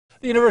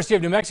The University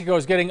of New Mexico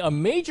is getting a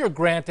major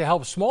grant to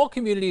help small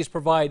communities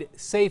provide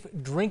safe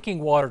drinking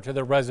water to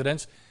their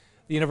residents.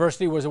 The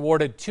university was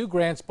awarded 2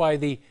 grants by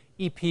the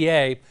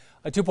EPA.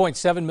 A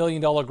 $2.7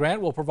 million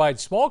grant will provide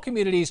small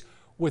communities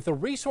with the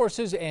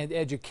resources and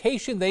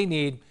education they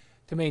need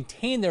to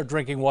maintain their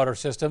drinking water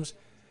systems.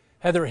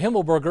 Heather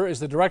Himmelberger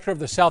is the director of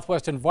the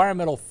Southwest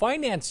Environmental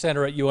Finance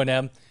Center at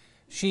UNM.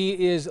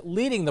 She is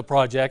leading the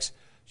projects.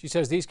 She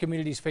says these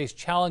communities face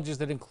challenges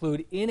that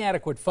include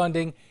inadequate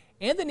funding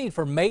and the need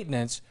for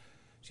maintenance.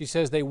 She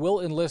says they will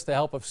enlist the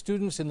help of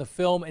students in the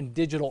Film and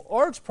Digital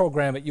Arts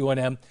program at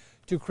UNM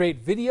to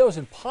create videos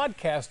and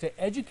podcasts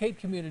to educate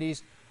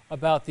communities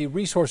about the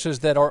resources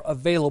that are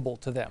available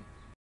to them.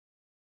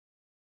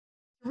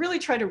 Really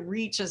try to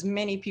reach as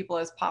many people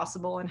as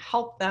possible and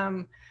help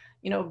them,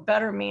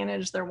 better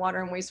manage their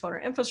water and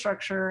wastewater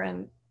infrastructure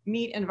and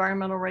meet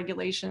environmental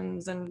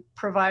regulations and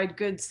provide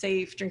good,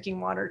 safe drinking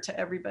water to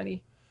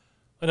everybody.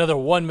 Another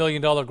 $1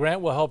 million grant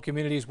will help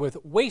communities with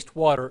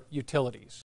wastewater utilities.